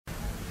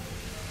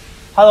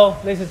Hello,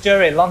 this is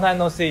Jerry, long time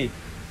no see.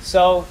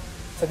 So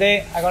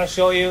today I'm going to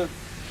show you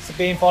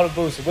spin photo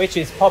booth, which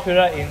is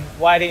popular in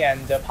wedding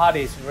and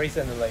parties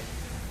recently.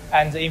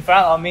 And in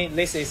front of me,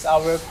 this is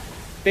our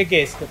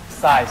biggest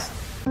size.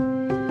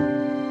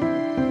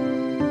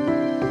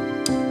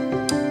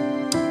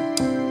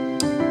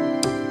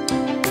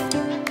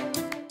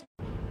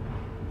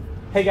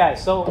 Hey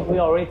guys, so we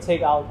already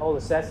take out all the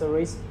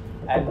accessories,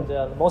 and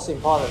the most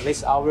important, this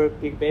is our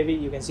big baby.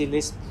 You can see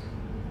this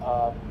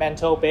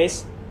mantle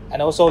base,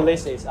 and also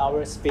this is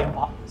our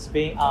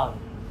spin arm.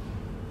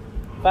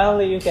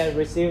 Finally, you can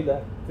receive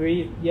the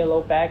 3 yellow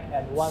bag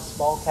and 1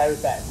 small carry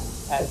bag,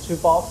 and 2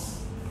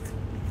 box.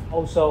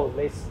 Also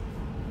this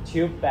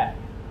tube bag.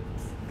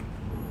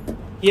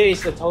 Here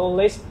is the total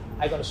list.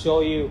 I'm going to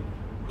show you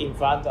in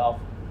front of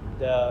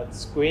the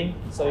screen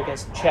so you can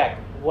check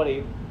what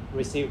you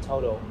received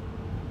total.